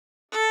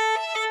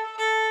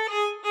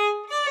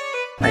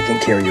I can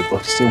carry your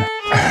books too.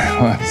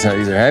 Well, so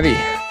these are heavy.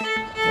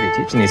 What are you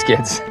teaching these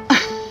kids?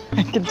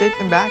 I can take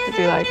them back if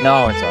you like.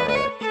 No, it's all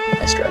right.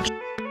 I stretch.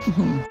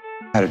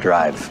 How to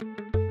drive.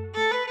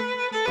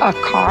 A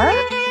car?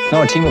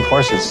 No, a team of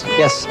horses.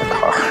 Yes, a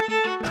car.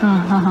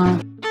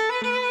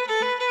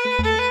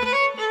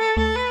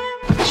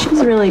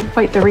 She's really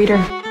quite the reader.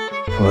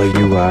 Well,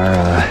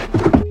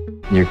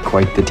 you're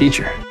quite the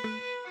teacher.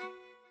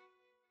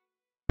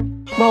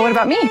 Well, what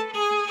about me?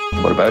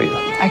 What about you?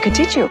 I could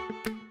teach you.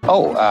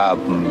 Oh,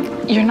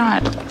 You're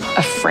not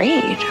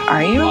afraid,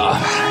 are you?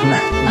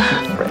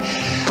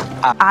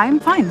 I'm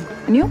fine.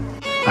 And you?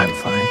 I'm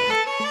fine.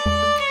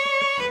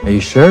 Are you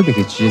sure?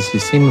 Because you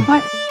seem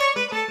What?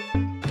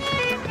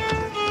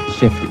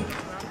 shifty.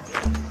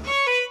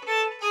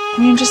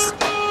 You just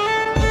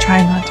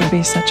try not to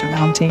be such a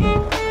Mountie.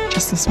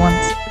 Just this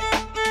once.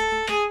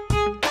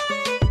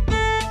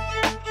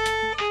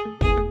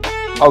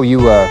 Oh, you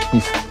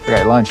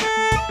forgot lunch.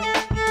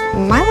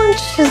 My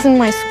lunch is in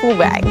my school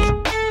bag.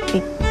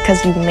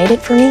 Because you made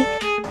it for me?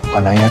 Oh,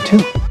 now you have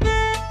two.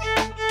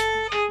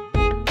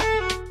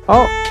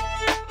 Oh.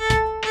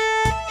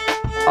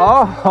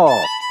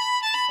 Oh.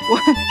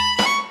 What?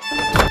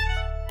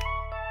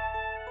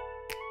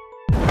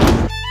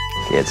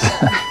 Kids.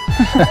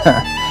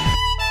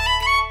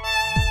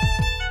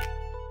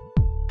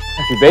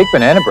 If you bake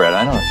banana bread,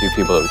 I know a few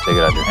people that would take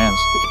it out of your hands.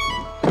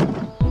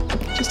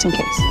 Just in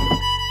case.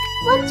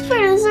 What's for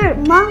dessert,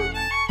 Mom?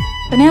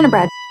 Banana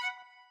bread.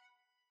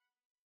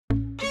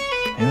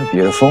 You look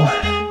beautiful.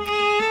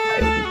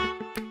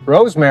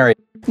 Rosemary.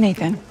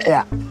 Nathan.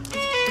 Yeah.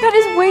 That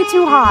is way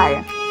too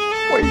high.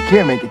 Well, you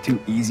can't make it too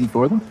easy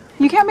for them.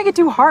 You can't make it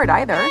too hard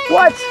either.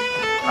 What?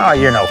 Oh,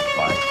 you're no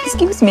fun.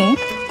 Excuse me.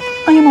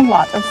 I am a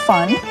lot of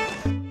fun.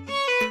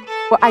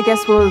 Well, I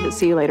guess we'll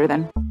see you later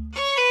then.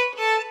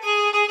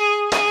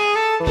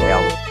 Okay,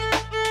 I'll...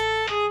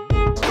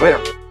 See you later.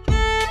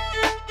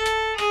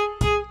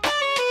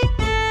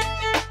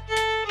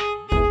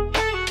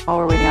 While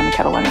we're waiting on the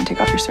kettle, why don't you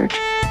take off your search?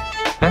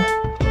 Huh?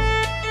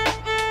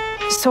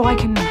 So I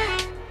can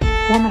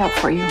warm it up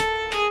for you.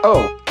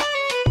 Oh.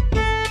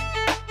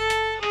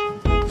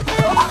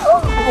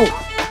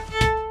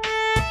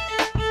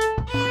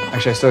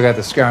 Actually, I still got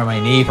the scar on my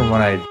knee from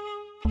when I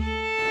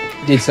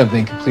did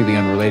something completely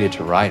unrelated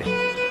to riding.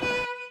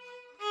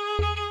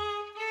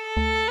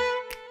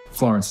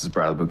 Florence has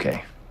brought a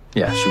bouquet.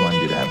 Yeah, she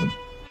wanted you to have them.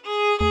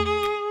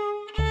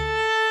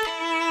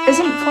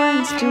 Isn't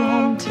Florence due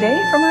home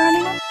today from her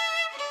honeymoon?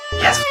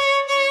 Yes.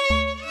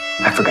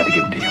 I forgot to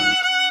give them to you.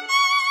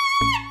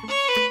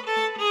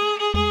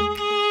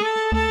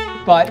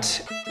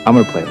 But I'm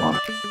gonna play along.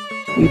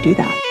 You do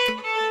that.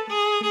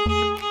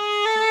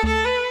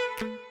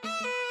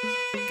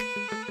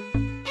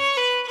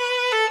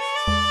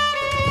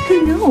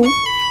 No,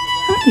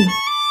 honey.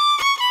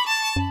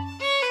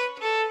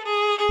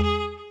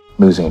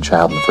 Losing a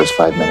child in the first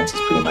 5 minutes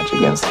is pretty much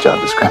against the job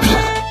description.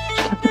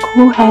 She kept a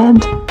cool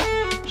head.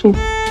 She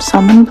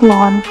summoned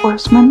law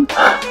enforcement.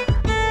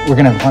 We're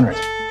gonna have a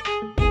fundraiser.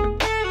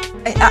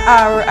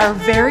 Our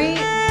very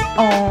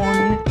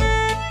own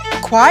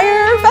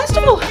choir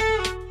festival.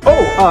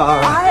 Oh,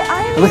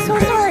 I am so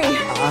sorry.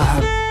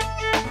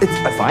 It's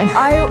fine.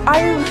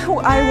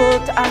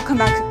 I'll come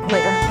back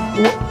later.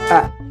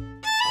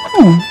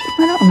 I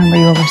don't remember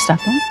you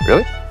overstepping.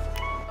 Really?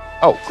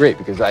 Oh, great,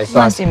 because I thought...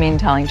 Unless you mean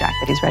telling Jack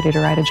that he's ready to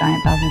ride a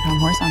giant 1,000-pound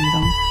horse on his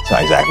own. That's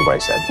not exactly what I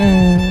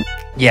said.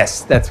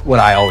 Yes, that's what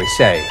I always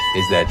say,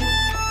 is that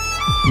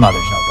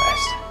mothers know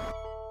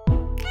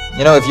best.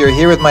 You know, if you're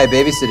here with my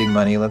babysitting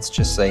money, let's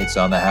just say it's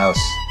on the house.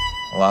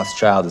 A lost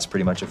child is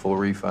pretty much a full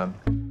refund.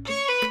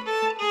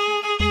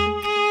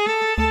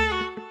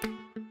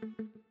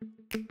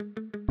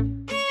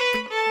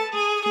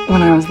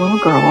 When I was a little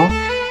girl,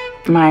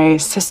 my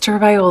sister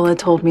Viola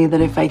told me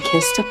that if I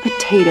kissed a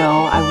potato,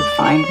 I would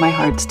find my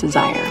heart's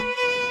desire.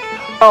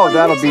 Oh,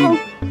 that'll be...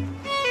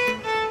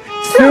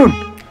 soon!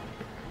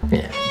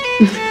 Yeah.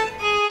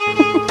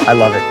 I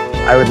love it.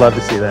 I would love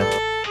to see that.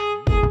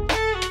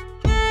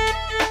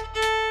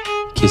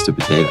 Kissed a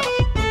potato.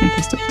 I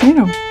kissed a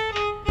potato.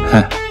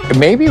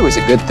 Maybe it was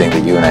a good thing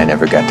that you and I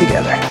never got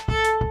together.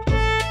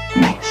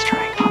 Nice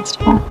try,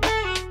 Constable.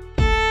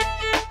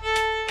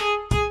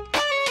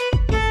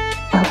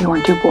 I hope you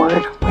weren't too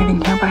bored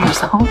waiting here by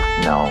yourself.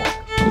 No.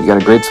 You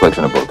got a great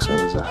selection of books. I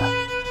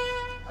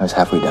was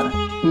halfway done.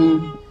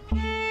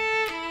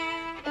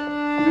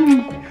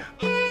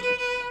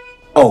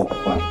 Oh,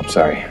 well, I'm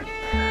sorry.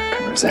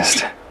 Couldn't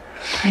resist.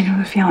 I know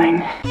the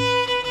feeling.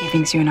 He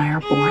thinks you and I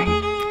are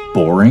boring.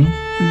 Boring?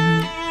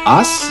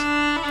 Us?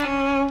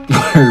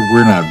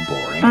 We're not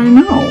boring. I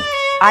know.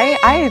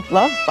 I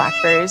love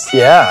blackberries.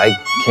 Yeah, I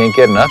can't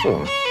get enough of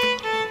them.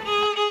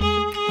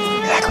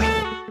 Exactly.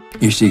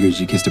 Your secret is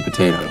you kissed a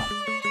potato.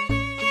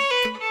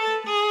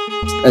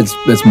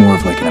 That's more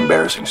of like an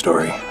embarrassing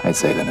story, I'd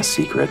say, than a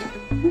secret.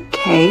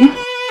 Okay.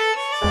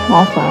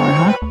 Wallflower,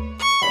 huh?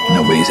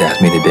 Nobody's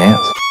asked me to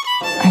dance.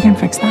 I can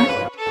fix that.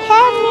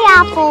 Candy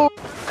apple.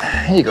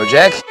 Here you go,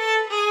 Jack.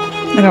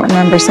 I don't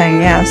remember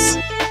saying yes.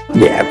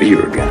 Yeah, but you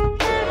were gonna.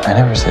 I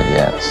never said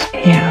yes.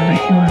 Yeah, but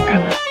you were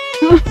gonna.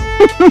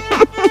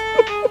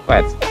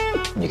 What?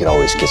 You could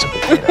always kiss a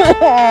potato.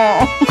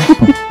 I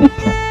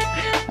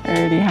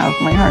already have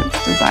my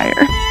heart's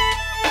desire.